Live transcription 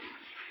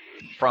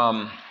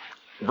From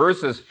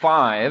verses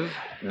 5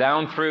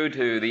 down through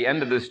to the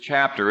end of this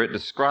chapter, it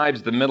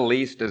describes the Middle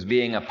East as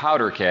being a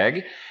powder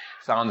keg.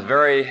 Sounds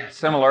very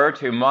similar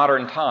to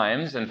modern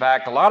times. In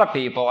fact, a lot of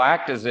people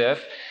act as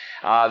if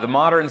the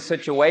modern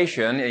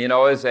situation,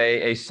 is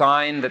a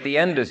sign that the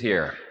end is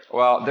here.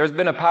 Well, there's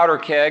been a powder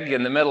keg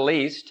in the Middle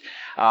East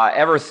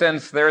ever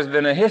since there's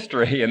been a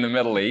history in the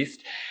Middle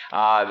East.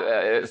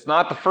 It's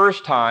not the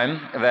first time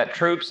that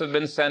troops have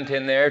been sent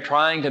in there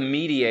trying to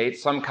mediate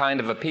some kind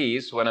of a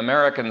peace when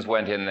Americans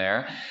went in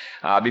there.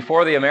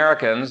 Before the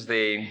Americans,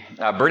 the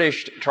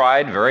British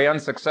tried very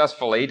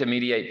unsuccessfully to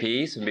mediate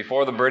peace, and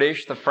before the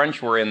British, the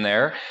French were in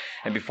there,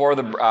 and before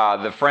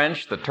the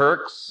French, the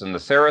Turks and the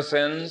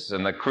Saracens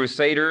and the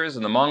Crusaders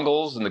and the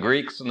Mongols and the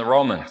Greeks and the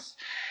Romans.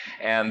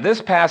 And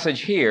this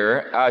passage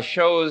here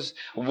shows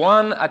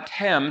one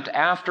attempt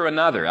after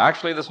another.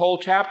 Actually, this whole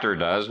chapter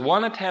does.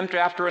 One attempt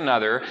after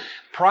another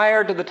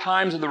prior to the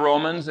times of the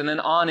Romans and then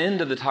on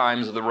into the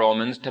times of the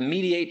Romans to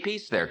mediate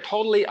peace there,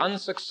 totally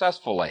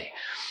unsuccessfully.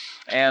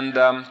 And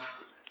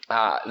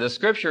the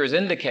scriptures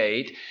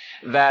indicate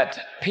that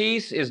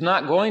peace is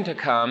not going to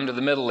come to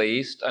the Middle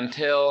East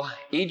until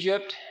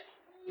Egypt,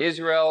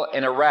 Israel,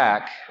 and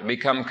Iraq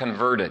become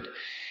converted.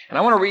 And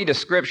I want to read a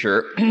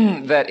scripture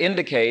that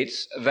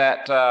indicates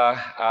that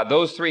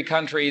those three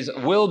countries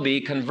will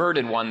be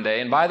converted one day.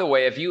 And by the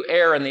way, if you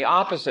err in the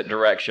opposite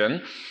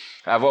direction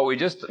of what we've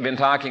just been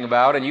talking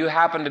about, and you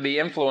happen to be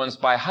influenced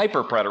by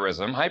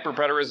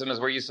hyperpreterism is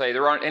where you say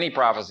there aren't any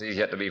prophecies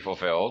yet to be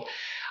fulfilled,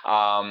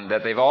 that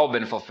they've all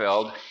been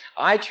fulfilled.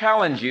 I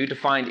challenge you to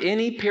find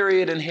any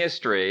period in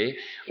history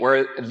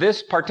where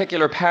this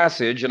particular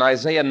passage in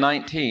Isaiah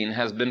 19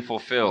 has been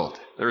fulfilled.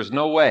 There's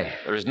no way.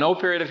 There's no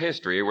period of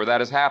history where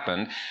that has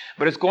happened,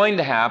 but it's going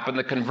to happen,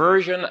 the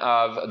conversion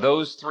of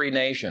those three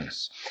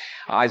nations.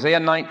 Isaiah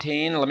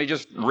 19, let me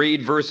just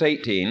read verse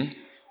 18.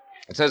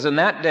 It says, "In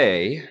that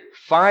day,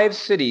 5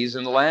 cities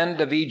in the land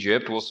of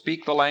Egypt will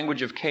speak the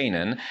language of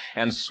Canaan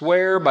and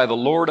swear by the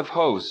Lord of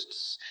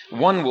hosts.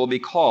 One will be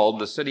called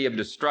the city of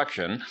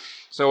destruction."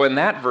 So in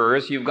that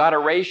verse, you've got a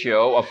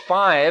ratio of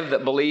 5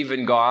 that believe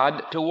in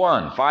God to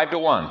 1, 5 to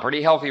 1,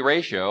 pretty healthy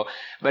ratio,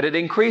 but it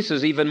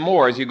increases even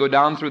more as you go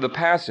down through the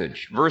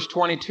passage. Verse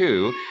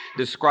 22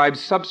 describes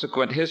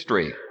subsequent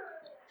history.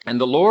 "And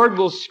the Lord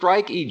will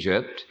strike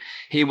Egypt,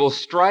 he will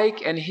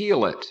strike and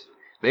heal it.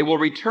 They will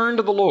return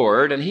to the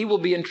Lord, and he will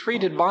be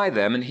entreated by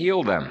them and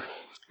heal them.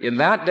 In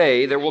that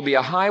day there will be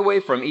a highway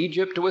from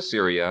Egypt to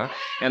Assyria,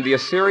 and the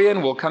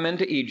Assyrian will come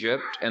into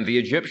Egypt, and the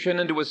Egyptian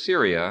into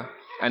Assyria,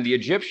 and the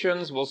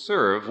Egyptians will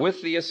serve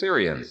with the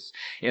Assyrians.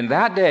 In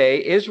that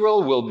day,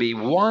 Israel will be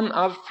one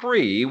of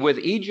 3 with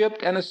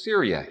Egypt and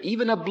Assyria,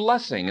 even a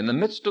blessing in the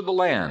midst of the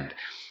land,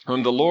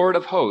 whom the Lord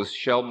of hosts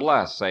shall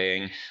bless,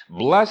 saying,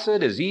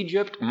 Blessed is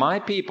Egypt, my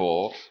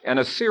people, and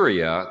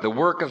Assyria, the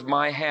work of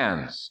my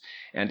hands,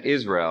 and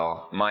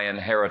Israel, my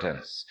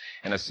inheritance."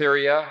 And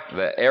Assyria,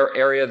 the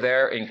area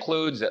there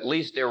includes at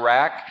least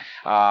Iraq,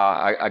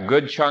 a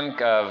good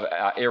chunk of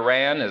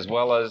Iran, as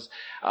well as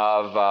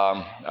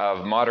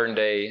of modern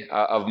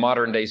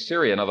day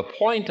Syria. Now, the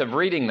point of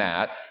reading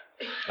that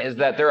is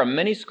that there are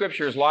many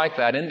scriptures like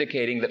that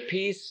indicating that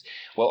peace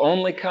will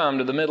only come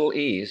to the Middle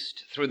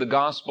East through the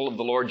gospel of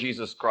the Lord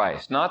Jesus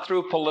Christ, not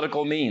through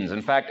political means.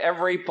 In fact,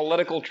 every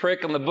political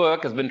trick in the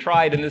book has been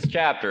tried in this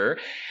chapter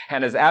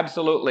and has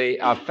absolutely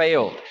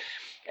failed.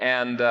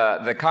 And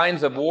the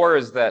kinds of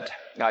wars that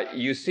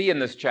you see in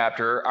this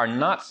chapter are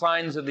not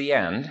signs of the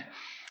end.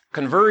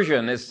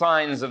 Conversion is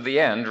signs of the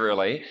end,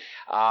 really.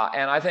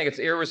 And I think it's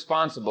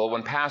irresponsible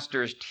when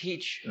pastors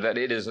teach that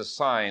it is a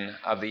sign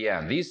of the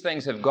end. These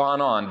things have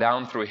gone on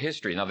down through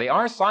history. Now, they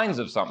are signs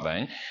of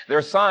something.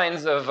 They're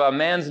signs of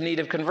man's need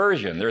of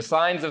conversion. They're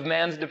signs of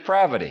man's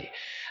depravity.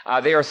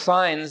 They are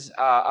signs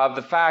of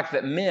the fact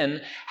that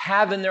men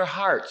have in their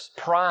hearts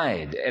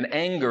pride and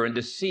anger and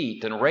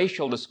deceit and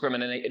racial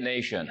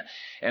discrimination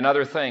and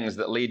other things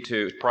that lead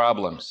to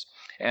problems.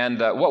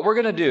 And what we're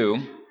going to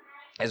do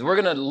is we're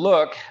going to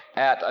look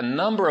at a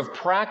number of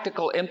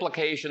practical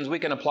implications we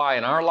can apply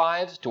in our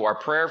lives, to our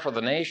prayer for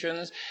the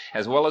nations,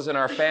 as well as in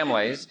our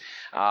families,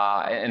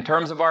 in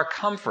terms of our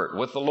comfort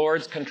with the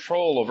Lord's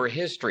control over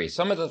history,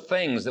 some of the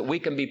things that we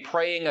can be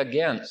praying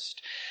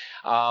against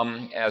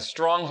as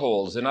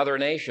strongholds in other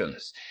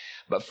nations.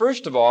 But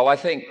first of all, I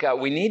think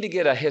we need to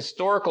get a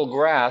historical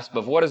grasp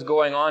of what is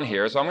going on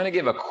here. So I'm going to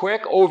give a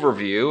quick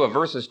overview of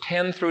verses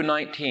 10 through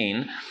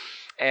 19.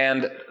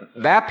 And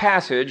that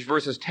passage,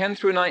 verses 10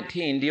 through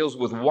 19, deals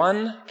with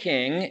one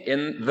king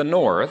in the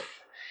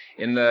north,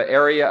 in the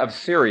area of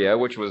Syria,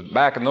 which was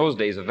back in those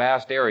days a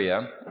vast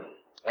area,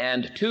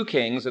 and 2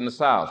 kings in the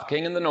south.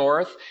 King in the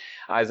north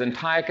is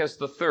Antiochus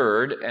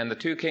III, and the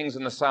 2 kings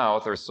in the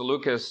south are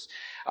Seleucus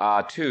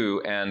II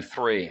and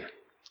III.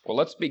 Well,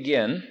 let's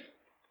begin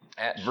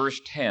at verse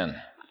 10.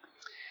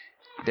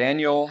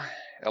 Daniel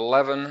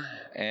 11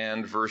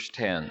 and verse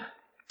 10.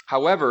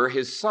 "However,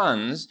 his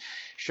sons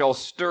shall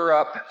stir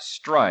up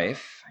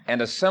strife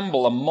and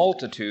assemble a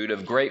multitude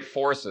of great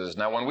forces."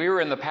 Now, when we were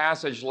in the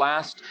passage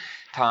last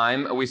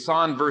time, we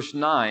saw in verse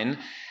 9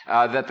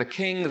 that the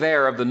king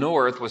there of the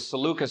north was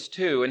Seleucus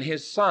II, and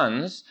his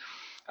sons,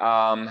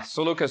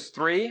 Seleucus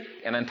III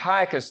and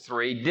Antiochus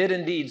III, did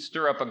indeed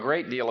stir up a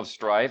great deal of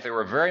strife. They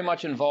were very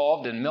much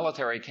involved in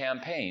military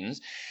campaigns.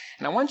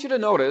 And I want you to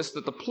notice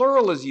that the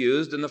plural is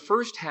used in the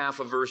first half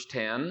of verse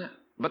 10,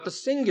 but the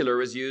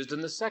singular is used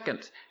in the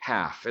second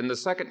half, in the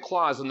second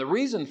clause. And the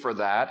reason for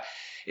that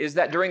is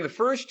that during the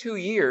first 2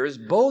 years,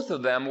 both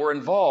of them were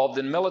involved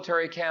in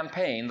military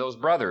campaign, those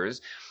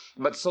brothers.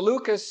 But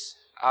Seleucus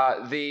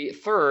the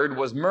third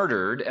was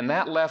murdered, and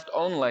that left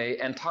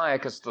only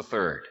Antiochus the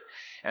third.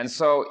 And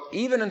so,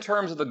 even in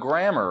terms of the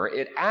grammar,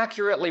 it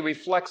accurately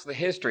reflects the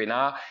history.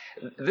 Now,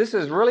 this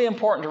is really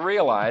important to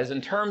realize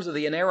in terms of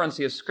the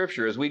inerrancy of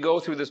Scripture as we go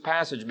through this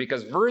passage,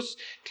 because verse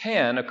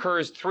 10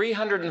 occurs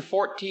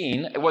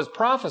 314, it was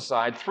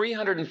prophesied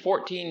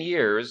 314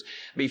 years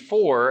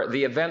before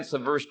the events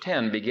of verse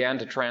 10 began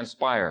to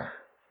transpire.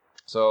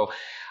 So,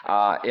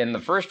 in the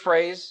first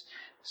phrase,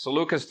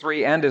 Seleucus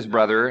III and his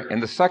brother.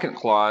 In the second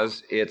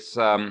clause, it's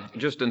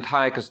just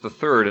Antiochus the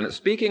third. And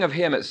speaking of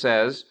him, it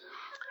says,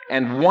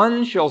 "And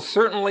one shall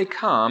certainly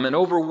come and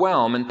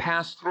overwhelm and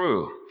pass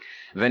through.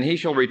 Then he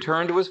shall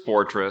return to his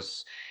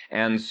fortress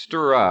and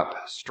stir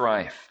up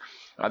strife."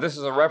 This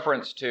is a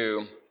reference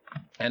to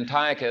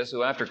Antiochus,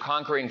 who after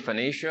conquering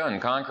Phoenicia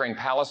and conquering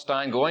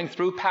Palestine, going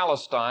through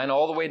Palestine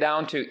all the way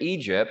down to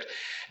Egypt,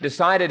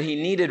 decided he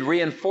needed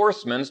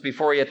reinforcements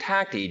before he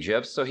attacked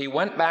Egypt. So he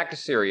went back to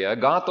Syria,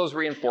 got those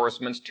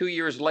reinforcements. 2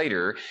 years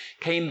later,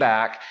 came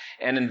back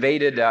and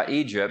invaded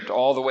Egypt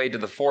all the way to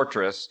the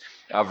fortress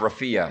of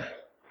Raphia.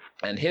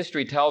 And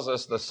history tells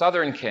us the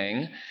southern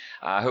king,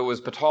 who was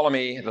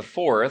Ptolemy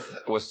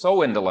IV, was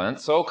so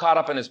indolent, so caught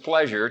up in his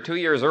pleasure. 2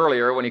 years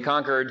earlier, when he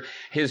conquered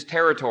his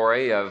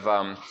territory of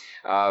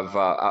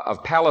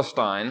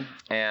Palestine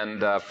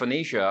and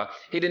Phoenicia,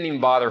 he didn't even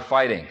bother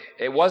fighting.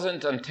 It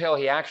wasn't until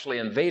he actually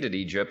invaded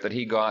Egypt that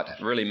he got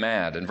really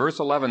mad. And verse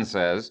 11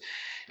 says,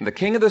 "The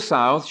king of the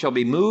south shall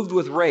be moved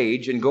with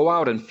rage and go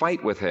out and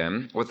fight with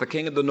him, with the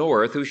king of the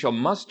north, who shall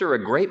muster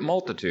a great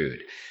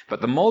multitude.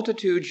 But the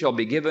multitude shall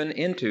be given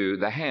into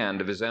the hand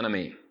of his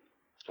enemy."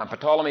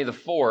 Ptolemy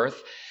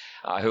IV,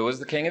 who was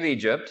the king of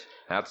Egypt,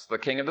 that's the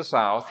king of the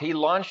south, he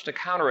launched a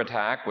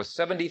counterattack with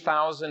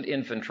 70,000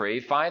 infantry,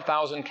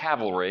 5,000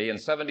 cavalry, and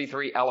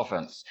 73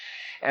 elephants.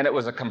 And it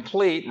was a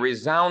complete,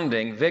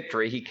 resounding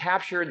victory. He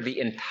captured the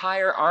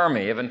entire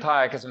army of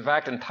Antiochus. In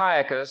fact,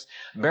 Antiochus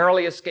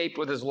barely escaped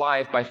with his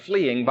life by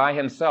fleeing by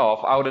himself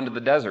out into the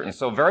desert. And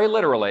so very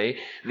literally,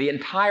 the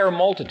entire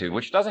multitude,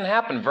 which doesn't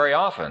happen very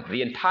often,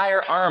 the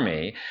entire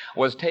army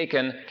was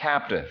taken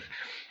captive.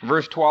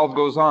 Verse 12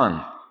 goes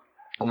on.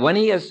 "When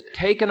he has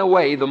taken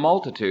away the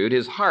multitude,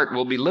 his heart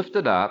will be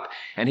lifted up,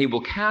 and he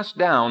will cast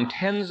down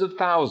tens of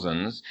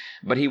thousands,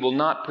 but he will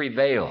not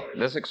prevail."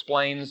 This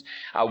explains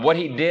what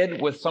he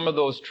did with some of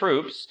those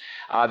troops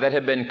that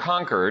had been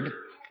conquered.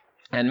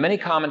 And many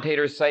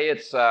commentators say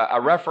it's a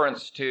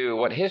reference to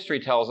what history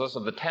tells us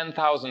of the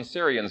 10,000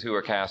 Syrians who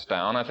were cast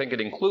down. I think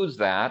it includes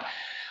that.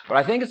 But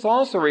I think it's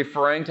also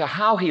referring to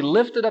how he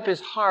lifted up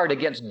his heart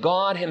against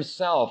God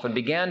himself and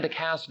began to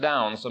cast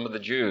down some of the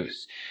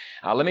Jews.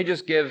 Let me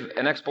just give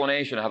an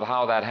explanation of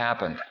how that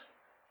happened.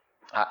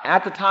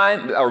 At the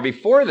time, or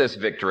before this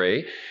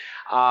victory,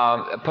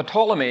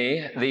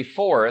 Ptolemy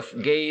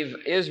IV gave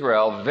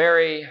Israel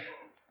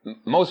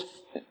most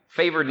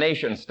favored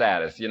nation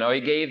status. You know,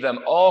 he gave them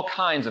all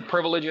kinds of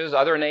privileges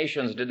other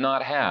nations did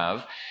not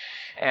have.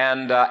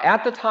 And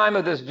at the time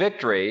of this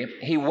victory,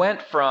 he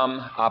went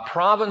from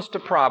province to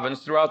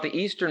province throughout the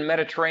eastern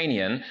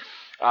Mediterranean,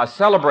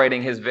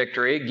 celebrating his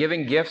victory,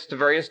 giving gifts to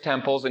various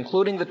temples,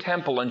 including the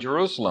temple in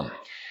Jerusalem.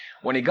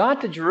 When he got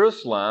to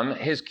Jerusalem,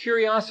 his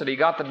curiosity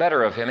got the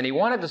better of him, and he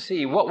wanted to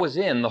see what was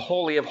in the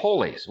Holy of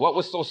Holies, what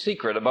was so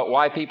secret about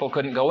why people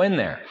couldn't go in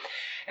there.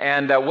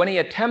 And when he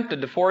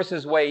attempted to force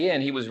his way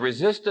in, he was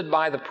resisted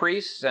by the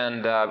priests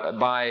and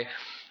by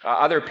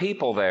other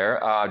people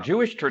there.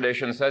 Jewish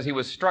tradition says he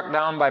was struck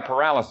down by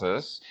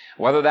paralysis.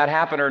 Whether that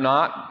happened or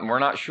not, we're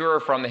not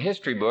sure from the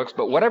history books,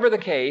 but whatever the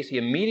case, he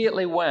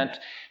immediately went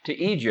to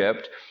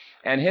Egypt,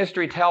 and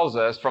history tells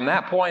us from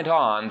that point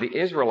on, the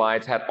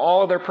Israelites had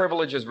all of their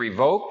privileges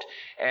revoked,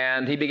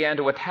 and he began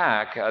to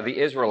attack the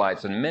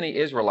Israelites, and many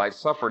Israelites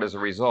suffered as a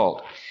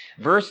result.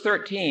 Verse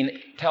 13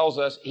 tells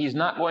us he's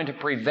not going to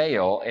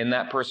prevail in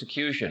that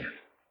persecution.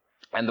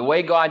 And the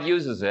way God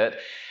uses it,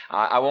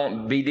 I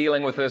won't be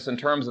dealing with this in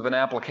terms of an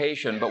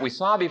application, but we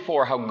saw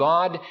before how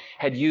God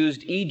had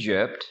used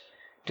Egypt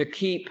to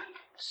keep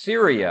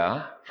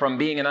Syria from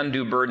being an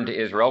undue burden to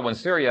Israel when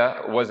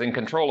Syria was in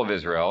control of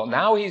Israel.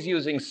 Now he's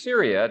using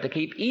Syria to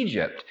keep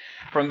Egypt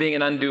from being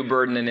an undue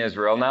burden in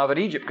Israel now that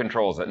Egypt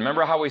controls it.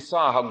 Remember how we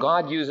saw how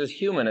God uses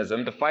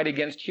humanism to fight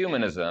against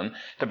humanism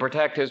to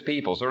protect his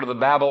people, sort of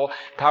the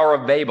Tower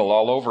of Babel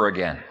all over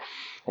again.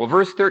 Well,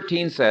 verse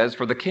 13 says,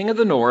 "For the king of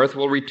the north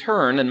will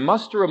return and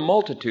muster a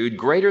multitude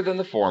greater than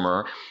the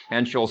former,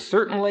 and shall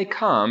certainly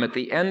come at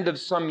the end of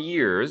some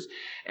years."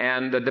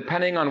 And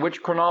depending on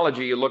which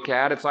chronology you look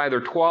at, it's either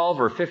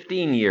 12 or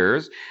 15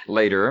 years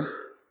later.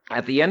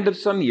 at the end of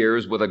some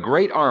years with a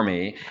great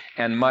army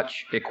and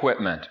much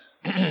equipment.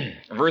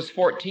 Verse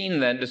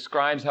 14 then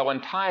describes how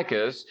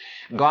Antiochus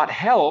got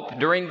help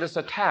during this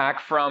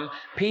attack from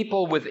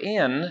people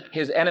within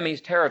his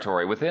enemy's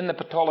territory, within the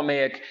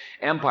Ptolemaic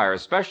Empire,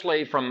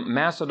 especially from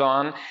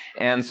Macedon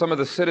and some of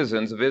the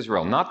citizens of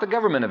Israel. Not the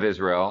government of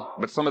Israel,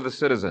 but some of the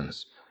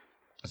citizens.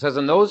 It says,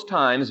 in those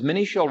times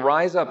many shall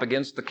rise up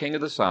against the king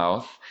of the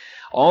south.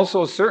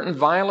 Also certain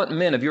violent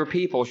men of your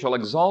people shall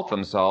exalt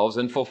themselves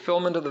in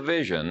fulfillment of the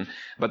vision,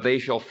 but they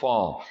shall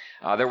fall.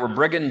 There were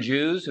brigand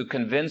Jews who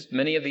convinced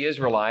many of the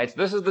Israelites,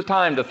 this is the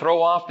time to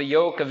throw off the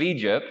yoke of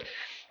Egypt,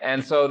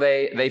 and so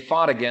they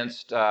fought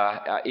against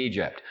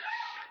Egypt.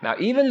 Now,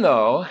 even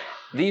though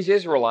these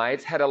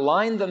Israelites had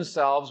aligned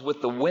themselves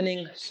with the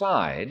winning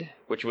side,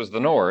 which was the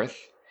north,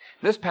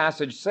 this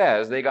passage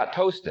says they got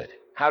toasted.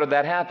 How did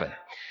that happen?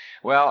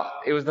 Well,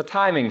 it was the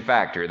timing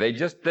factor. They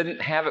just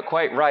didn't have it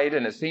quite right,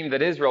 and it seemed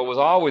that Israel was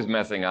always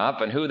messing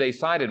up and who they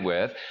sided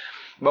with.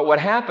 But what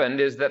happened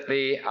is that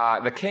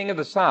the king of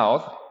the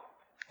south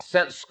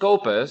sent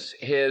Scopus,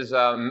 his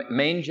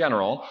main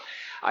general.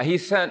 He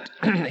sent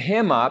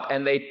him up,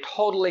 and they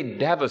totally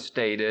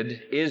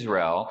devastated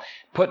Israel,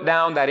 put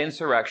down that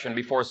insurrection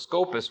before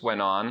Scopus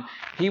went on.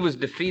 He was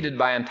defeated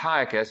by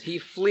Antiochus. He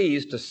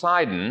flees to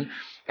Sidon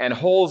and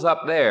holds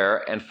up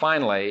there, and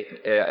finally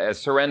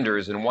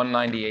surrenders in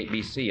 198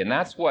 BC. And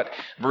that's what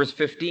verse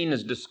 15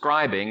 is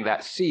describing,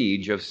 that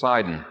siege of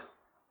Sidon.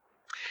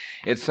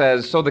 It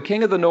says, so the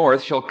king of the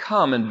north shall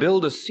come and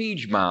build a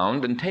siege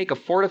mound and take a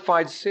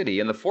fortified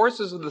city, and the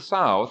forces of the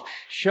south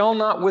shall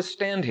not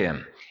withstand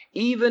him.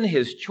 Even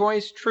his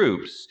choice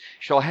troops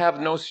shall have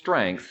no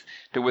strength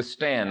to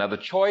withstand. Now, the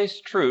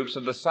choice troops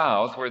of the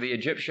south were the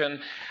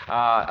Egyptian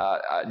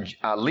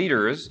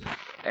leaders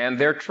and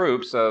their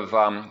troops of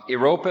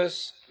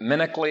Europus,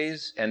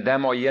 Menecles, and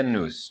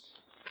Damoienus,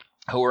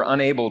 who were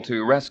unable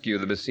to rescue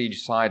the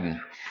besieged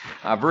Sidon.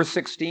 Verse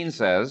 16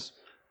 says,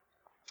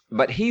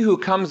 but he who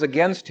comes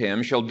against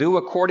him shall do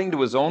according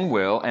to his own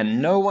will,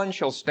 and no one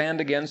shall stand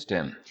against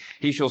him.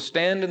 He shall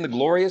stand in the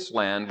glorious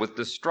land with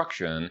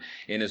destruction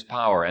in his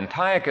power.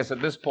 Antiochus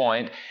at this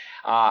point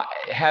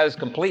has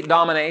complete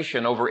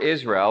domination over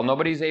Israel.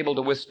 Nobody's able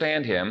to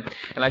withstand him.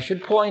 And I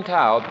should point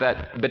out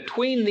that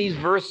between these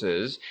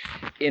verses,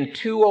 in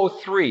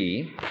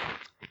 203,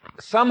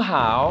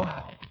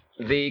 somehow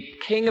the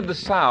king of the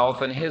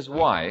south and his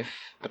wife,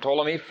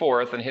 Ptolemy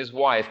IV and his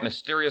wife,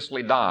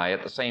 mysteriously die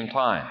at the same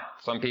time.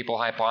 Some people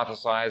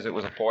hypothesize it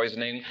was a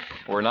poisoning.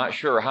 We're not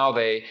sure how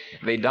they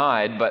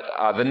died, but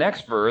the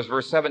next verse,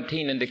 verse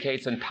 17,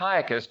 indicates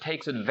Antiochus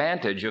takes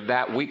advantage of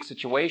that weak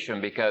situation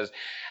because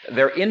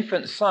their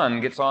infant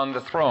son gets on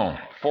the throne,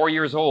 4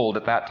 years old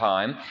at that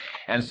time,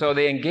 and so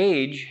they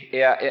engage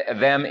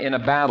them in a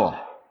battle.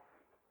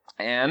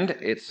 And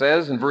it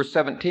says in verse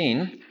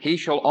 17, he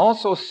shall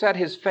also set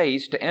his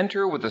face to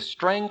enter with the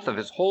strength of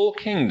his whole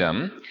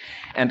kingdom,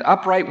 and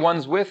upright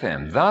ones with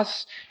him.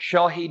 Thus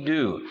shall he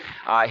do.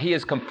 He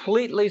is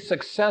completely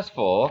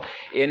successful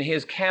in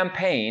his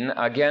campaign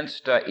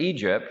against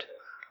Egypt,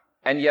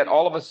 and yet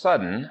all of a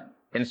sudden,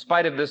 in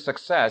spite of this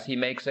success, he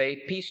makes a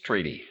peace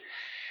treaty.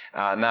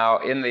 Now,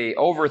 in the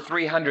over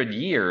 300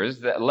 years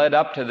that led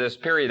up to this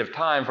period of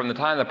time, from the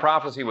time the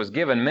prophecy was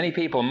given, many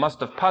people must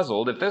have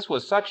puzzled, if this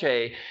was such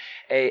a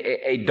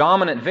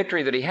dominant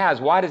victory that he has,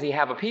 why does he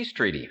have a peace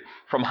treaty?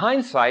 From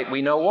hindsight,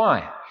 we know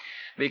why.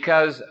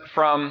 Because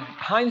from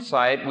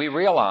hindsight, we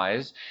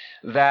realize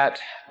that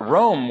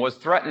Rome was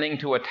threatening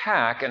to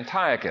attack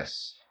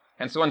Antiochus.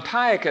 And so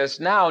Antiochus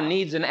now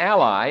needs an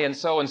ally, and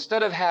so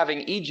instead of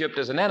having Egypt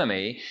as an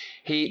enemy,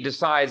 he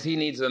decides he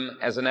needs them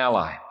as an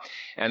ally.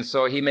 And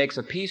so he makes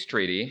a peace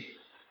treaty,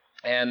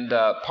 and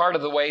part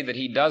of the way that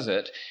he does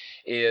it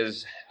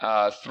is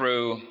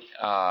through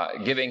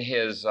giving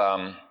his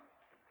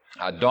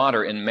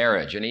daughter in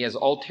marriage, and he has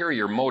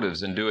ulterior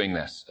motives in doing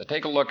this.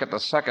 Take a look at the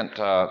second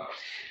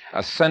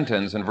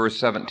sentence in verse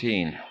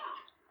 17.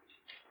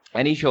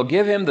 And he shall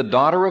give him the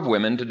daughter of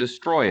women to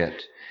destroy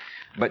it,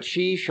 but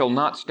she shall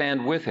not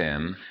stand with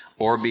him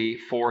or be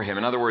for him.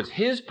 In other words,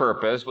 his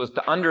purpose was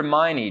to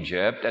undermine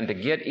Egypt and to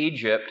get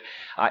Egypt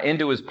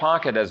into his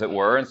pocket, as it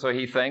were. And so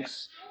he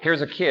thinks,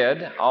 here's a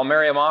kid, I'll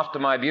marry him off to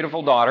my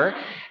beautiful daughter,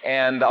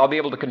 and I'll be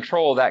able to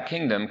control that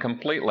kingdom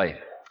completely.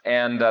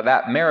 And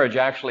that marriage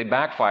actually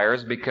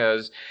backfires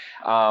because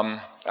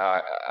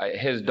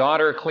his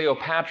daughter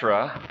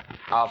Cleopatra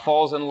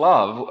falls in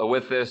love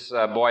with this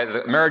boy.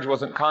 The marriage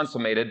wasn't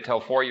consummated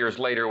till 4 years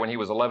later when he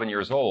was 11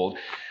 years old,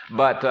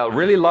 but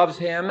really loves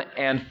him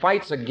and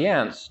fights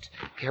against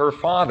her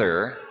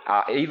father,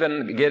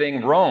 even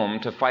getting Rome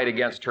to fight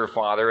against her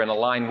father and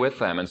align with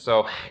them. And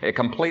so it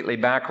completely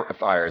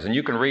backfires. And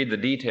you can read the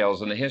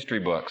details in the history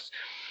books.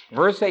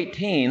 Verse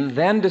 18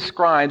 then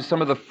describes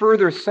some of the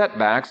further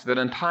setbacks that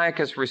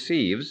Antiochus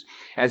receives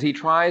as he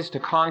tries to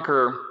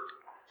conquer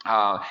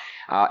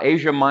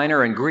Asia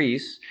Minor and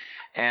Greece,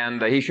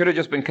 and he should have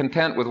just been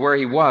content with where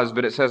he was,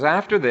 but it says,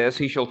 after this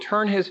he shall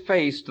turn his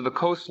face to the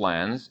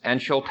coastlands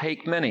and shall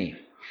take many.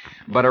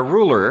 But a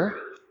ruler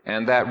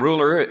and that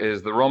ruler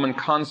is the Roman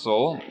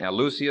consul,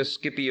 Lucius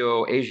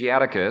Scipio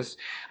Asiaticus.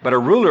 But a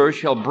ruler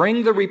shall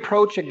bring the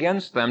reproach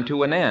against them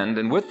to an end,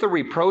 and with the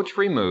reproach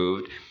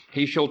removed,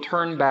 he shall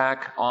turn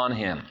back on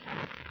him.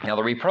 Now,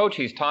 the reproach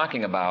he's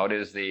talking about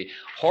is the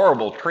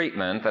horrible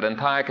treatment that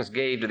Antiochus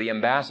gave to the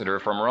ambassador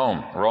from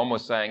Rome. Rome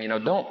was saying,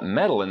 don't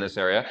meddle in this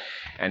area.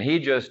 And he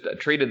just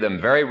treated them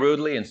very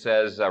rudely and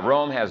says,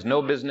 Rome has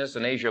no business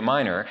in Asia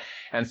Minor.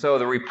 And so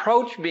the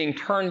reproach being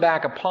turned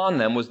back upon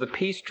them was the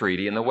peace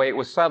treaty and the way it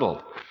was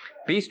settled.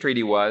 Peace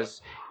treaty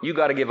was, you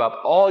got to give up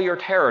all your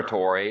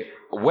territory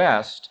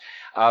west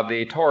of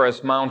the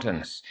Taurus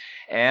Mountains.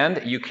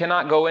 And you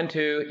cannot go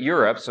into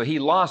Europe, so he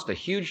lost a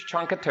huge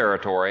chunk of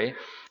territory.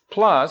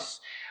 Plus,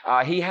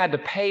 he had to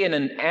pay an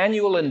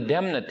annual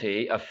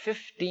indemnity of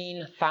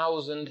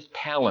 15,000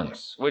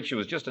 talents, which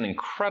was just an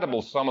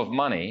incredible sum of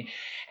money.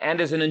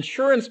 And as an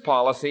insurance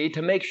policy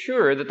to make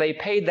sure that they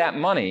paid that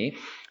money,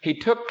 he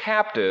took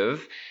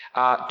captive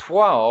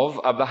 12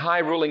 of the high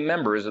ruling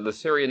members of the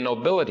Syrian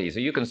nobility. So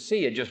you can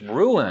see it just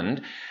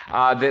ruined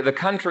the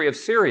country of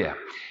Syria.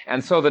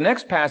 And so the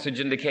next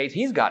passage indicates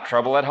he's got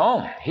trouble at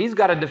home. He's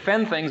got to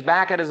defend things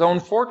back at his own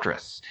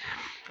fortress.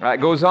 It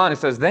goes on, it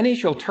says, then he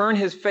shall turn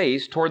his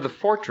face toward the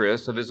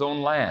fortress of his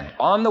own land.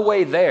 On the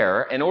way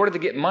there, in order to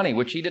get money,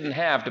 which he didn't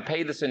have to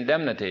pay this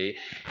indemnity,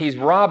 he's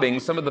robbing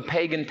some of the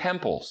pagan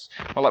temples.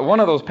 Well, at one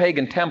of those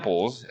pagan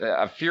temples,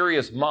 a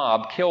furious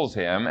mob kills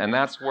him, and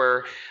that's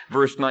where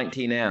verse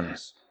 19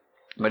 ends.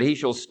 But he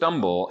shall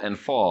stumble and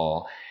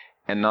fall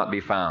and not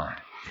be found.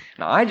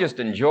 Now, I just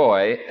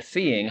enjoy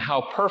seeing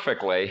how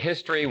perfectly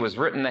history was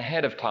written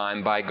ahead of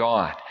time by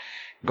God.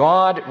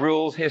 God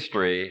rules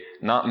history,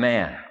 not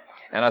man.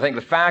 And I think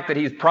the fact that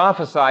he's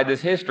prophesied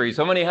this history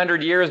so many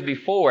hundred years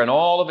before and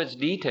all of its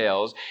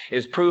details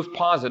is proof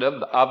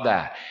positive of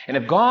that. And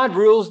if God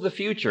rules the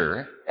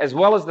future, as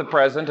well as the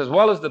present, as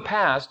well as the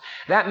past,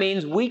 that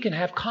means we can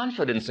have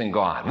confidence in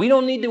God. We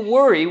don't need to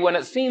worry when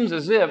it seems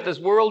as if this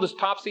world is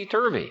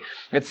topsy-turvy.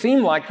 It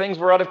seemed like things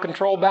were out of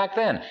control back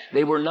then.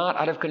 They were not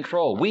out of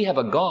control. We have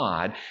a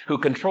God who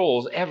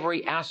controls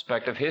every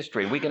aspect of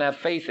history. We can have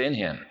faith in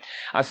him.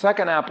 A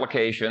second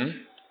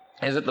application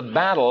is that the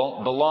battle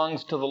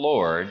belongs to the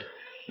Lord,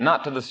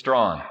 not to the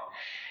strong.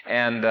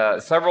 And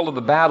several of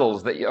the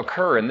battles that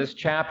occur in this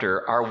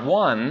chapter are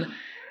won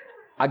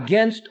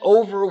against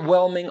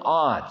overwhelming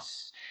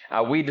odds.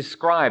 We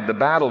described the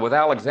battle with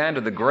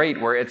Alexander the Great,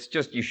 where it's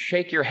just you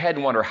shake your head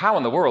and wonder, how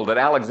in the world did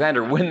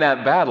Alexander win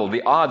that battle?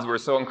 The odds were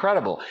so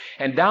incredible.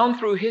 And down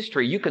through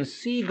history, you can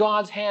see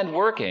God's hand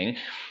working,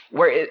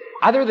 where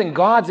other than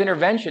God's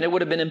intervention, it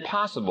would have been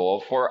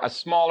impossible for a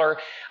smaller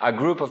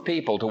group of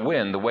people to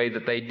win the way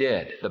that they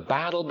did. The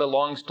battle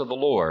belongs to the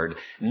Lord,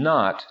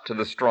 not to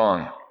the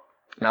strong.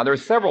 Now, there are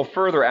several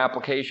further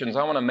applications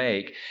I want to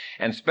make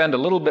and spend a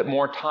little bit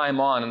more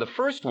time on. And the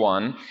first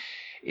one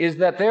is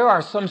that there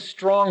are some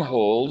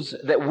strongholds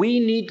that we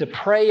need to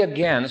pray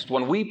against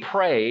when we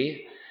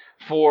pray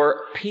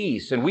for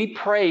peace, and we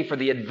pray for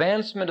the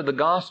advancement of the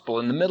gospel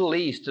in the Middle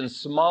East, in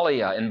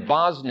Somalia, in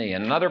Bosnia,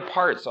 and other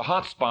parts, the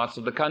hot spots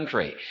of the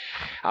country.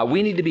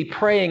 We need to be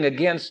praying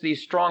against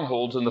these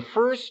strongholds, and the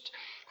first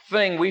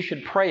thing we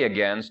should pray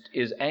against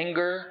is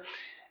anger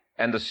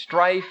and the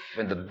strife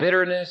and the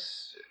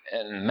bitterness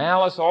and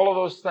malice, all of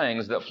those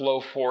things that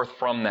flow forth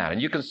from that.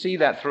 And you can see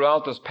that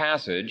throughout this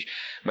passage,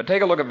 but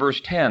take a look at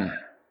verse 10.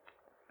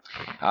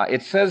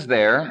 It says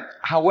there,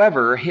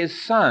 however, his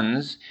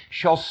sons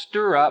shall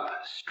stir up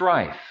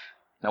strife.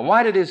 Now,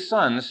 why did his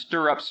sons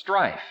stir up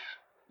strife?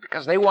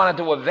 Because they wanted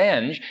to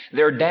avenge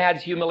their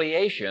dad's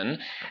humiliation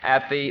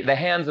at the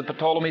hands of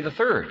Ptolemy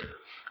III.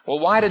 Well,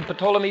 why did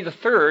Ptolemy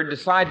III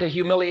decide to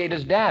humiliate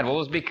his dad? Well, it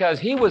was because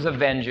he was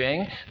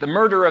avenging the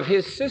murder of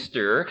his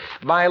sister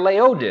by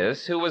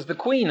Laodice, who was the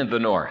queen of the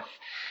north.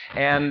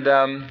 And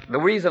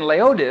the reason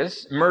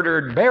Laodice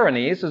murdered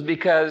Berenice is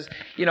because,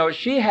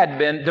 she had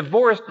been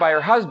divorced by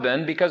her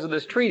husband because of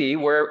this treaty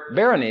where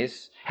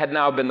Berenice had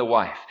now been the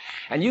wife.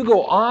 And you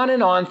go on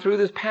and on through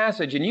this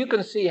passage, and you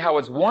can see how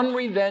it's one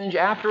revenge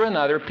after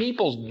another,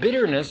 people's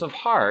bitterness of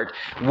heart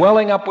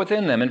welling up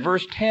within them. In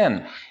verse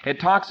 10, it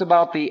talks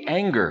about the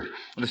anger,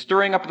 the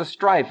stirring up of the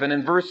strife. And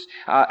in verse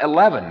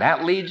 11,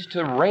 that leads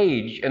to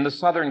rage in the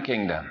southern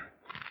kingdom.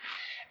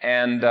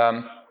 And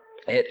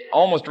it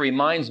almost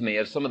reminds me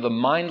of some of the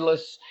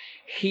mindless,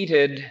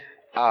 heated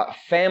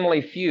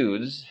family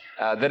feuds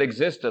that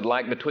existed,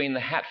 like between the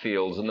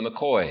Hatfields and the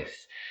McCoys.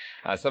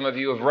 Some of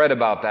you have read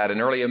about that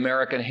in early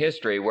American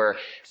history, where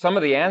some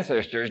of the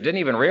ancestors didn't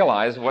even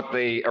realize what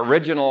the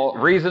original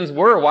reasons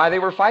were, why they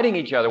were fighting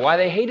each other, why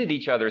they hated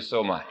each other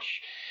so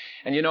much.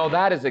 And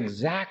that is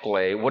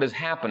exactly what is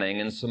happening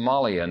in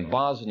Somalia and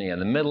Bosnia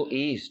and the Middle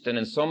East and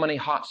in so many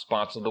hot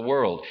spots of the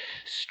world.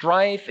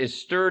 Strife is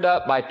stirred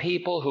up by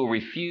people who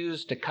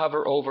refuse to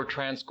cover over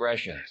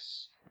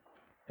transgressions.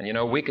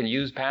 And we can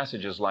use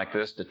passages like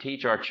this to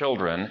teach our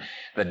children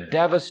the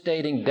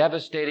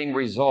devastating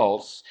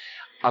results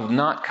of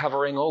not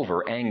covering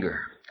over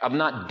anger. of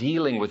not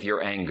dealing with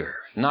your anger,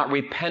 not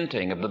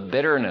repenting of the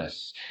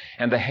bitterness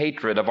and the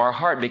hatred of our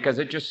heart, because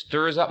it just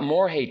stirs up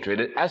more hatred.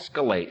 It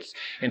escalates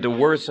into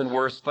worse and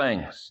worse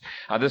things.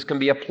 This can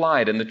be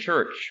applied in the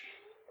church.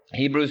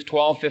 Hebrews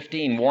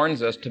 12:15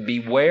 warns us to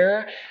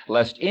beware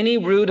lest any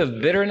root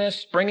of bitterness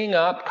springing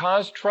up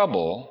cause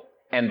trouble,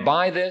 and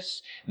by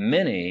this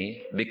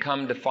many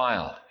become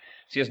defiled.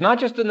 See, it's not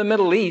just in the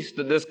Middle East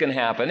that this can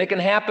happen. It can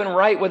happen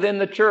right within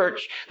the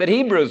church that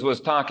Hebrews was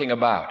talking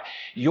about.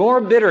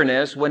 Your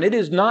bitterness, when it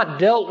is not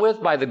dealt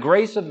with by the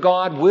grace of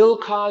God, will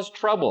cause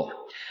trouble.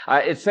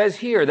 It says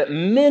here that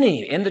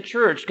many in the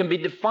church can be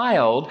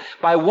defiled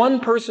by one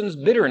person's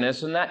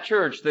bitterness in that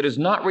church that is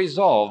not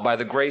resolved by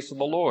the grace of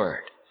the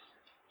Lord.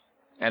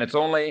 And it's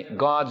only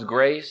God's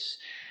grace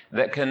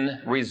that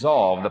can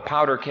resolve the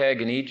powder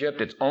keg in Egypt.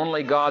 It's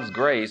only God's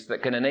grace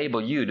that can enable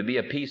you to be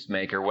a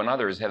peacemaker when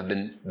others have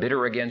been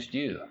bitter against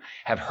you,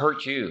 have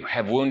hurt you,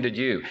 have wounded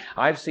you.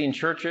 I've seen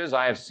churches,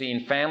 I have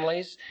seen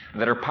families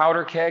that are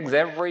powder kegs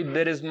every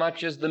bit as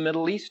much as the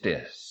Middle East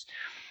is.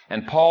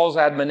 And Paul's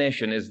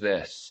admonition is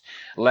this: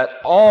 let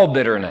all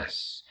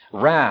bitterness,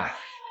 wrath,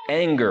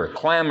 anger,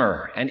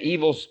 clamor, and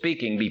evil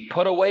speaking be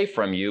put away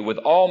from you with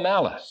all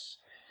malice.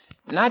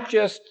 Not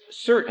just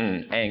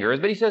certain angers,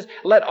 but he says,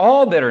 let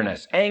all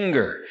bitterness,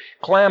 anger,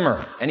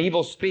 clamor, and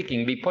evil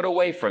speaking be put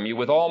away from you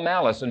with all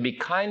malice, and be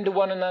kind to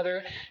one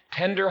another,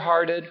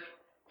 tender-hearted,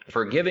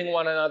 forgiving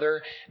one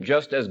another,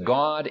 just as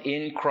God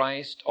in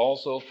Christ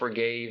also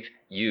forgave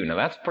you. Now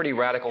that's pretty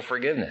radical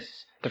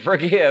forgiveness. To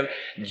forgive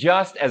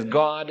just as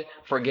God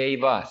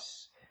forgave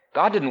us.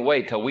 God didn't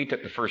wait till we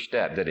took the first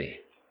step, did he?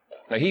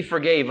 Now, he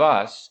forgave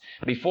us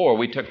before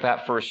we took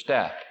that first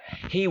step.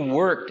 He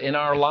worked in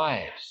our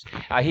lives.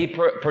 He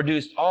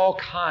produced all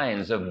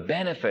kinds of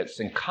benefits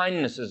and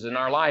kindnesses in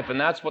our life, and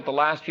that's what the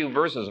last few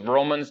verses of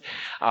Romans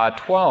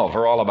 12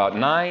 are all about,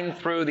 9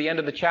 through the end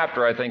of the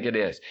chapter, I think it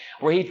is,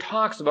 where he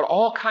talks about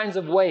all kinds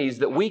of ways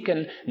that we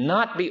can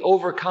not be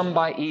overcome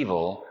by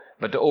evil,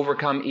 but to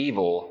overcome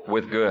evil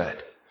with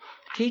good.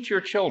 Teach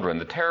your children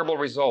the terrible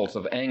results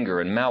of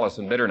anger and malice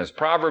and bitterness.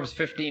 Proverbs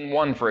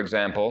 15:1, for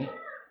example,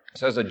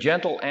 says, a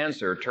gentle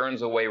answer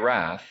turns away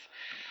wrath,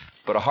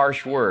 but a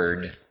harsh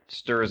word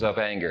stirs up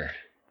anger.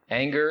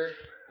 Anger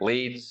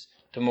leads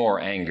to more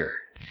anger.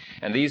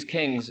 And these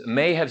kings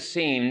may have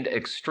seemed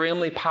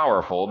extremely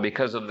powerful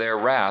because of their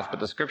wrath, but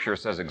the Scripture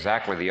says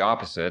exactly the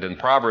opposite. In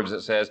Proverbs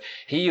it says,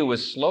 he who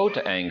is slow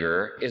to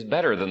anger is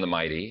better than the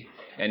mighty,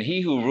 and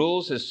he who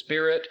rules his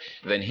spirit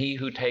than he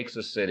who takes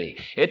a city.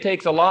 It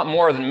takes a lot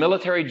more than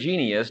military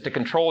genius to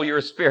control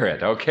your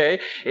spirit, okay?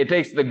 It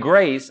takes the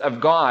grace of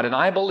God, and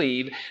I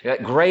believe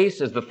that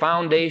grace is the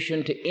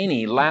foundation to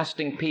any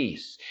lasting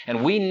peace.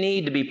 And we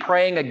need to be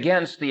praying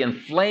against the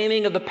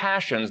inflaming of the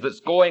passions that's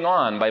going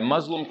on by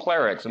Muslim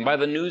clerics and by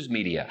the news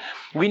media.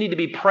 We need to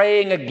be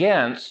praying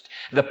against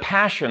the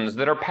passions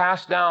that are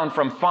passed down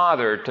from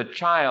father to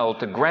child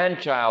to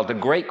grandchild to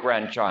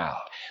great-grandchild.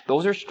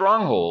 Those are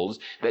strongholds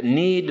that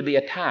need to be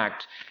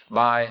attacked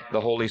by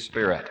the Holy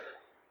Spirit.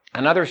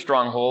 Another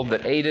stronghold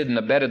that aided and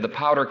abetted the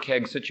powder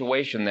keg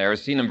situation there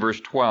is seen in verse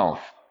 12.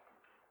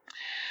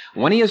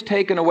 When he has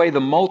taken away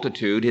the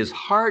multitude, his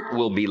heart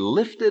will be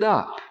lifted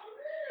up,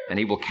 and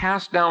he will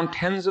cast down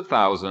tens of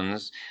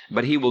thousands,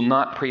 but he will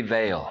not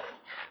prevail.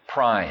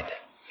 Pride.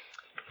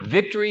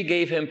 Victory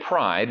gave him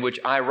pride, which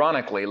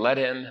ironically led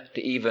him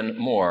to even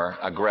more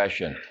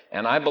aggression.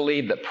 And I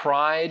believe that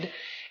pride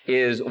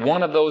is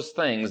one of those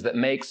things that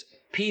makes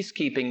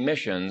peacekeeping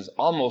missions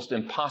almost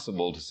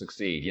impossible to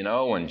succeed. You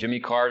know, when Jimmy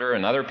Carter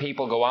and other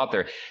people go out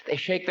there, they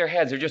shake their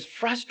heads. They're just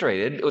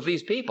frustrated with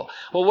these people.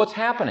 Well, what's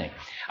happening?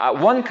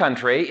 One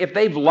country, if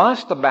they've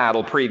lost the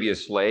battle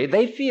previously,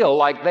 they feel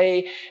like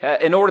they,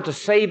 in order to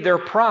save their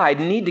pride,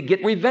 need to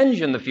get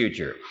revenge in the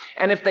future.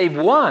 And if they've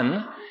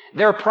won,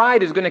 their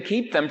pride is going to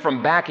keep them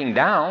from backing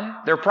down.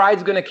 Their pride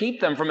is going to keep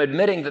them from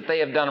admitting that they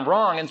have done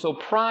wrong. And so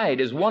pride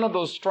is one of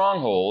those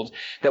strongholds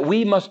that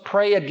we must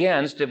pray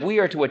against if we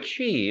are to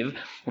achieve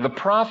the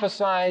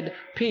prophesied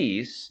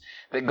peace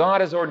that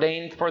God has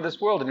ordained for this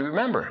world. And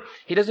remember,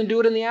 he doesn't do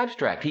it in the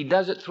abstract. He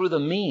does it through the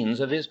means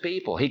of his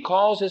people. He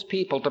calls his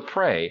people to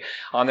pray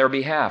on their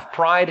behalf.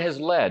 Pride has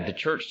led to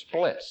church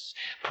splits.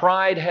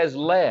 Pride has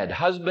led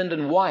husband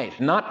and wife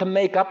not to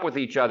make up with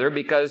each other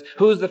because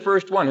who's the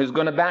first one who's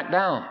going to back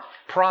down?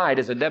 Pride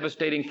is a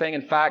devastating thing.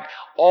 In fact,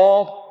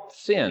 all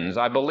sins,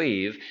 I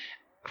believe,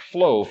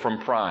 flow from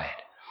pride.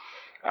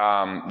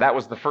 That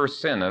was the first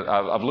sin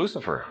of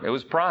Lucifer. It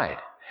was pride.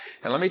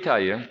 And let me tell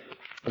you,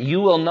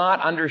 you will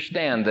not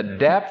understand the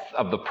depth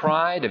of the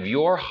pride of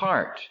your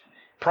heart.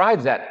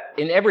 Pride's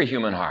in every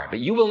human heart, but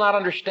you will not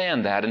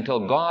understand that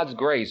until God's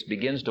grace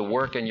begins to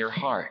work in your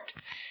heart.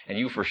 And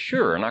you for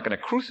sure are not going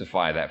to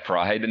crucify that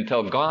pride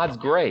until God's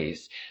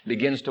grace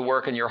begins to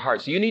work in your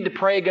heart. So you need to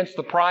pray against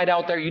the pride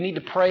out there. You need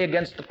to pray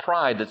against the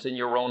pride that's in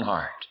your own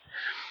heart.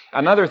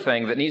 Another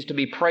thing that needs to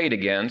be prayed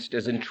against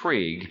is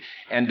intrigue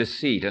and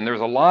deceit. And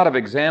there's a lot of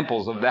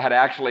examples of that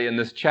actually in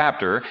this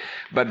chapter.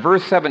 But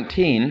verse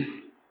 17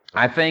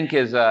 I think,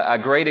 is a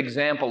great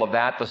example of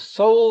that. The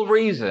sole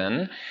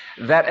reason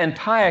that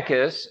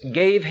Antiochus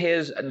gave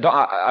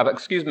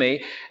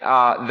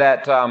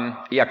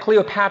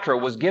Cleopatra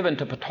was given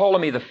to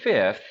Ptolemy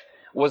V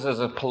was as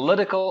a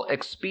political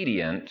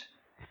expedient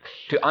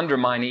to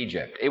undermine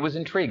Egypt. It was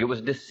intrigue. It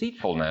was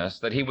deceitfulness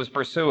that he was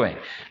pursuing.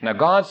 Now,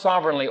 God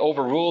sovereignly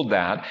overruled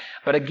that.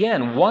 But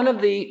again, one of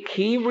the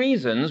key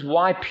reasons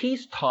why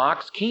peace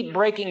talks keep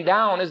breaking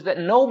down is that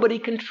nobody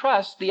can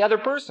trust the other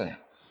person.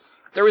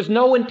 There is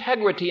no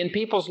integrity in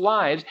people's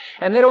lives,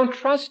 and they don't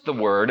trust the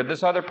word of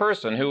this other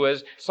person who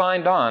has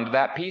signed on to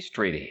that peace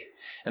treaty.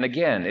 And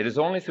again, it is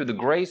only through the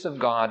grace of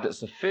God that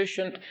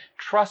sufficient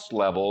trust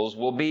levels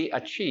will be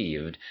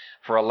achieved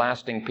for a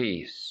lasting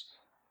peace.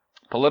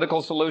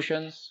 Political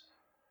solutions,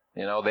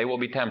 they will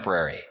be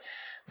temporary.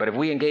 But if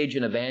we engage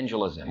in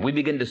evangelism, we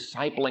begin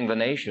discipling the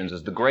nations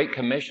as the Great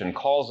Commission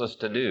calls us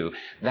to do,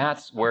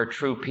 that's where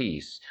true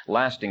peace,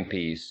 lasting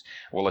peace,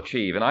 will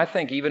achieve. And I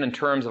think even in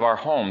terms of our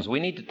homes, we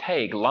need to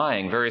take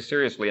lying very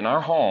seriously. In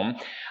our home,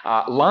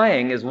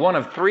 lying is one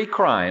of 3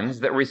 crimes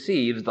that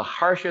receives the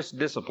harshest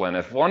discipline.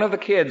 If one of the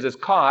kids is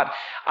caught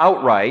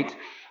outright,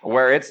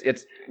 where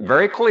it's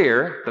very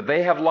clear that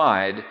they have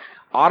lied,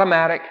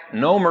 automatic,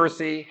 no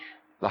mercy,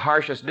 the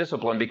harshest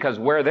discipline, because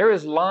where there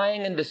is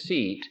lying and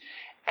deceit,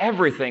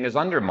 everything is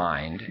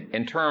undermined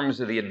in terms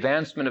of the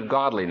advancement of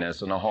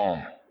godliness in a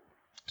home.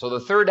 So the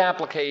third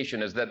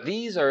application is that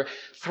these are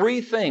 3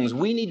 things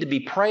we need to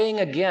be praying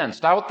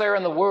against out there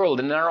in the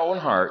world and in our own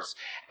hearts: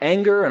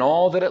 anger and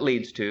all that it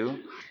leads to,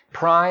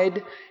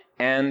 pride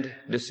and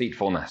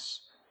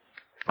deceitfulness.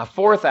 A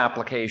fourth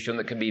application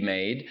that can be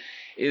made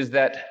is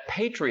that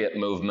patriot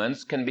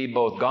movements can be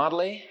both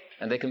godly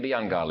and they can be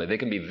ungodly. They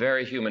can be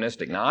very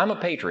humanistic. Now, I'm a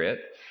patriot,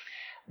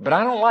 but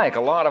I don't like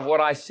a lot of what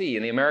I see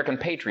in the American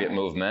patriot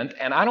movement,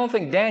 and I don't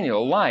think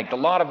Daniel liked a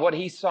lot of what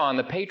he saw in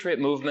the patriot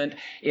movement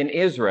in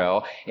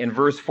Israel in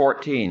verse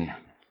 14.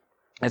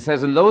 It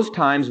says, "In those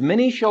times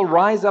many shall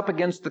rise up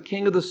against the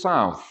king of the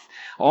south.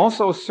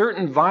 Also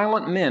certain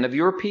violent men of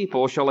your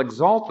people shall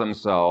exalt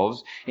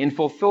themselves in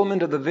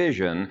fulfillment of the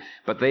vision,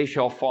 but they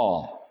shall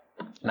fall."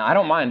 Now, I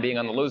don't mind being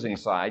on the losing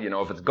side,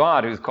 if it's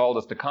God who's called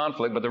us to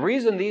conflict, but the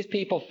reason these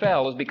people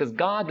fell is because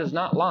God does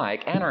not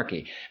like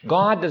anarchy.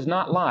 God does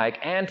not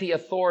like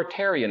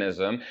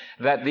anti-authoritarianism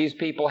that these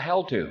people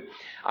held to.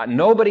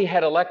 Nobody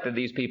had elected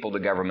these people to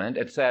government.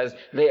 It says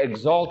they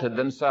exalted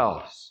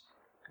themselves.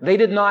 They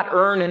did not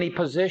earn any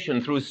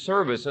position through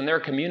service in their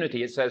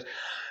community. It says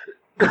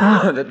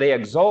that they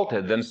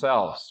exalted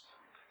themselves.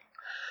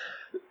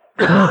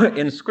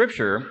 In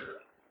Scripture,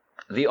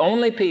 the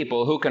only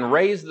people who can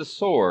raise the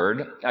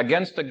sword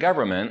against a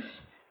government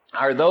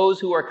are those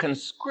who are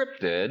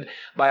conscripted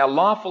by a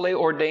lawfully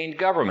ordained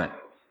government.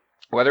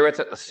 Whether it's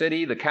at the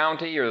city, the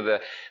county, or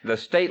the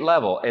state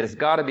level, it has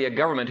got to be a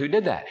government who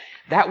did that.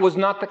 That was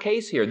not the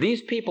case here.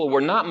 These people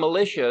were not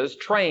militias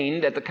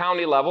trained at the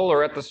county level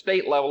or at the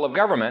state level of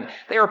government.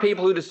 They are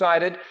people who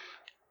decided,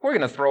 we're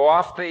going to throw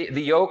off the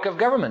yoke of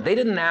government. They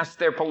didn't ask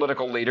their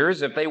political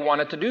leaders if they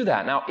wanted to do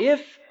that. Now,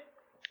 if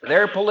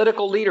their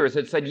political leaders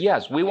had said,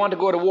 yes, we want to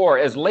go to war,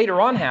 as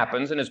later on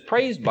happens and is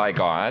praised by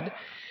God,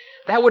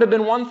 that would have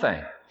been one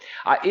thing.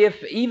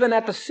 If even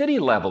at the city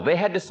level they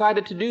had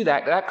decided to do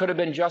that, that could have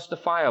been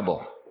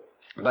justifiable.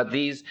 But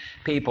these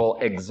people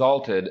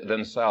exalted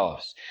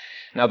themselves.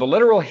 Now, the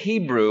literal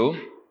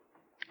Hebrew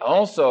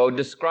also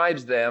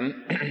describes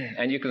them,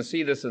 and you can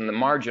see this in the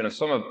margin of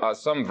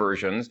some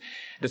versions,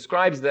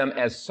 describes them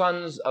as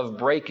sons of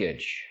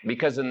breakage,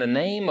 because in the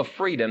name of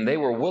freedom they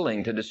were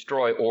willing to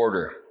destroy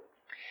order.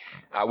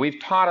 We've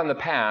taught in the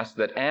past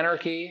that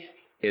anarchy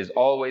is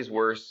always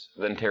worse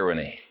than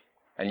tyranny.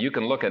 And you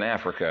can look in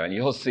Africa and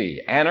you'll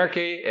see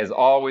anarchy is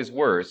always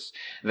worse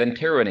than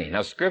tyranny.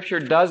 Now, Scripture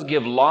does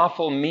give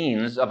lawful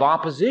means of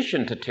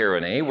opposition to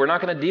tyranny. We're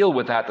not going to deal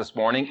with that this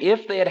morning.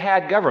 If they had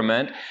had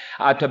government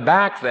to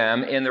back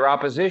them in their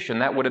opposition,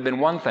 that would have been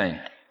one thing.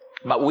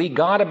 But we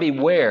got to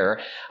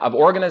beware of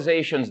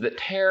organizations that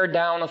tear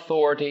down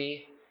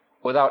authority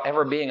without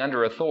ever being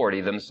under authority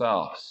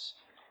themselves.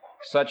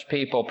 Such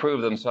people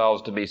prove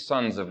themselves to be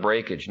sons of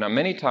breakage. Now,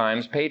 many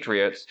times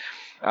patriots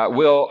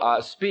will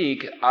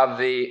speak of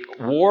the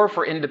war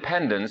for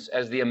independence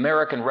as the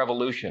American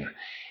Revolution.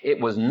 It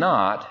was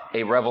not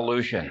a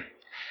revolution.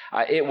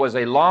 It was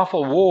a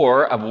lawful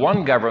war of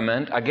one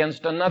government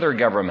against another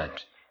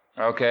government.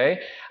 Okay?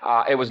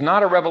 It was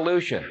not a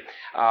revolution.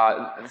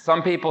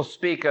 Some people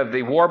speak of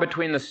the war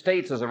between the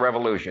states as a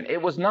revolution.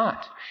 It was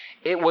not.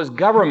 It was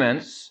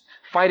governments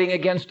fighting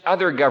against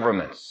other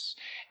governments.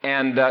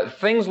 And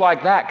things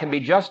like that can be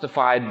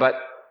justified, but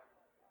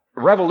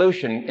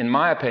revolution, in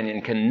my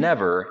opinion, can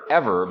never,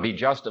 ever be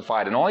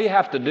justified. And all you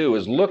have to do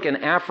is look in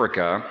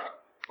Africa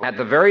at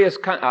the various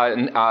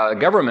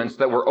governments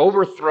that were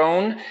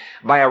overthrown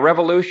by a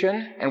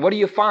revolution, and what do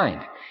you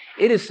find?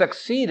 It is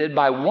succeeded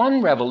by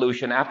one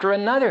revolution after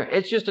another.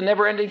 It's just a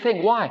never-ending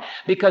thing. Why?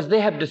 Because they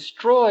have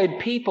destroyed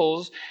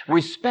people's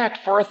respect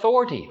for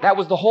authority. That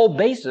was the whole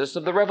basis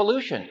of the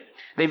revolution.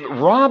 They've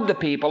robbed the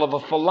people of a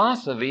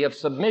philosophy of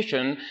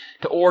submission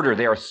to order.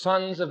 They are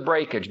sons of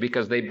breakage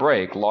because they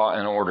break law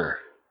and order.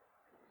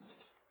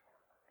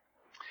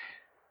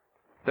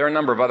 There are a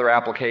number of other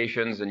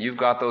applications, and you've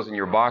got those in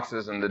your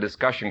boxes and the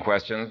discussion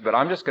questions, but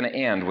I'm just going to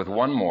end with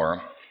one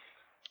more,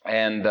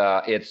 and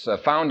it's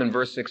found in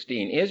verse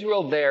 16.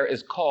 Israel there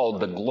is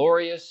called the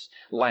glorious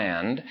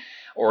land,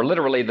 or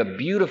literally the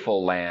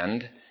beautiful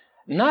land,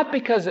 not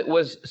because it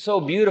was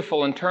so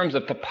beautiful in terms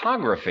of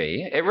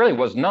topography. It really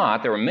was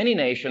not. There were many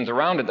nations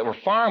around it that were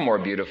far more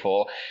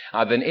beautiful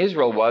than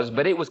Israel was,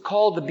 but it was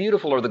called the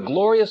beautiful or the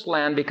glorious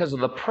land because of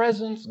the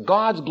presence,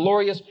 God's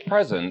glorious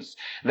presence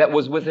that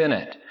was within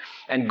it.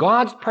 And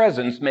God's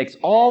presence makes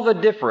all the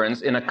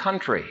difference in a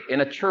country,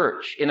 in a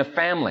church, in a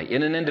family,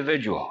 in an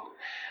individual.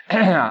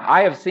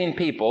 I have seen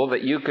people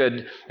that you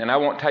could, and I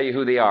won't tell you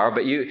who they are,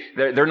 but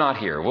they're not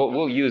here.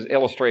 We'll use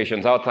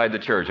illustrations outside the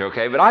church,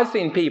 okay? But I've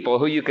seen people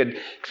who you could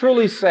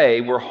truly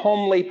say were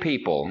homely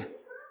people,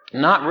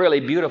 not really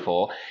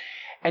beautiful,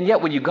 and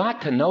yet when you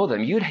got to know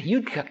them,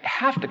 you'd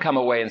have to come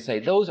away and say,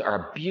 those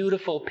are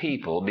beautiful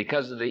people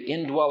because of the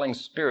indwelling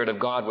Spirit of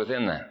God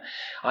within them.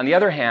 On the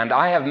other hand,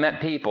 I have met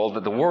people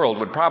that the world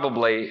would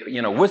probably,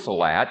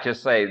 whistle at,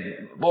 just say,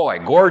 boy,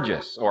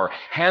 gorgeous, or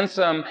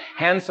handsome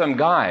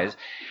guys.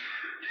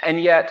 And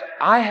yet,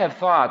 I have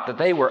thought that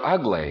they were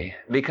ugly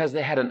because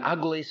they had an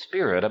ugly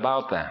spirit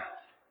about them.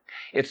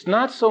 It's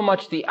not so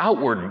much the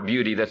outward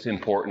beauty that's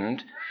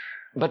important,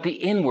 but the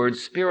inward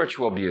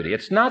spiritual beauty.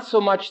 It's not so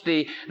much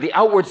the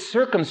outward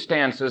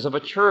circumstances of a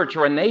church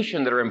or a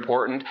nation that are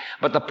important,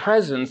 but the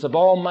presence of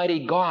Almighty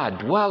God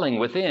dwelling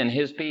within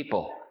His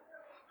people.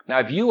 Now,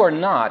 if you are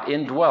not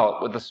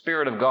indwelt with the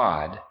Spirit of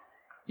God,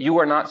 you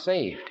are not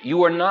saved.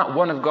 You are not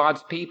one of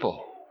God's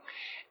people.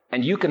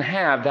 And you can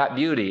have that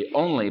beauty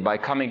only by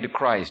coming to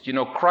Christ.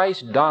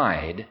 Christ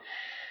died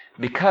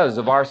because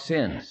of our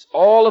sins.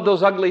 All of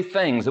those ugly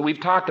things that we've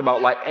talked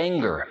about, like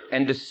anger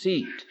and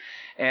deceit,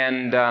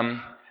 and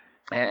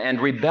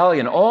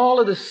rebellion, all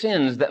of the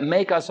sins that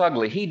make us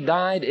ugly, He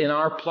died in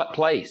our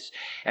place.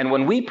 And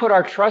when we put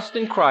our trust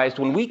in Christ,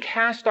 when we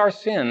cast our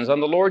sins on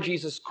the Lord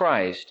Jesus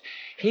Christ,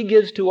 He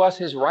gives to us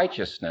His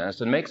righteousness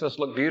and makes us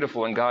look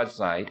beautiful in God's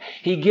sight.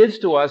 He gives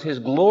to us His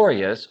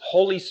glorious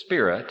Holy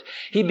Spirit.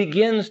 He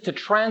begins to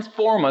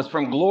transform us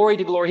from glory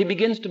to glory. He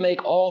begins to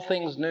make all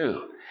things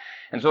new.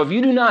 And so if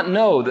you do not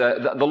know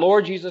the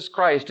Lord Jesus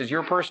Christ as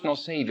your personal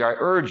Savior, I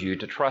urge you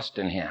to trust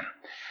in Him.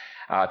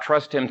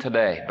 Trust Him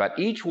today. But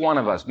each one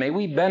of us, may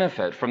we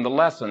benefit from the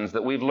lessons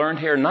that we've learned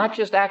here, not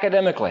just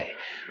academically,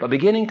 but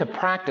beginning to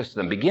practice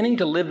them, beginning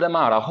to live them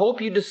out. I hope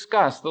you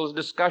discuss those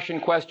discussion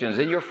questions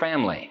in your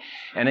family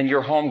and in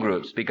your home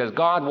groups, because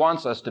God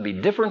wants us to be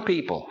different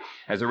people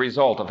as a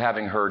result of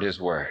having heard His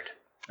Word.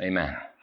 Amen.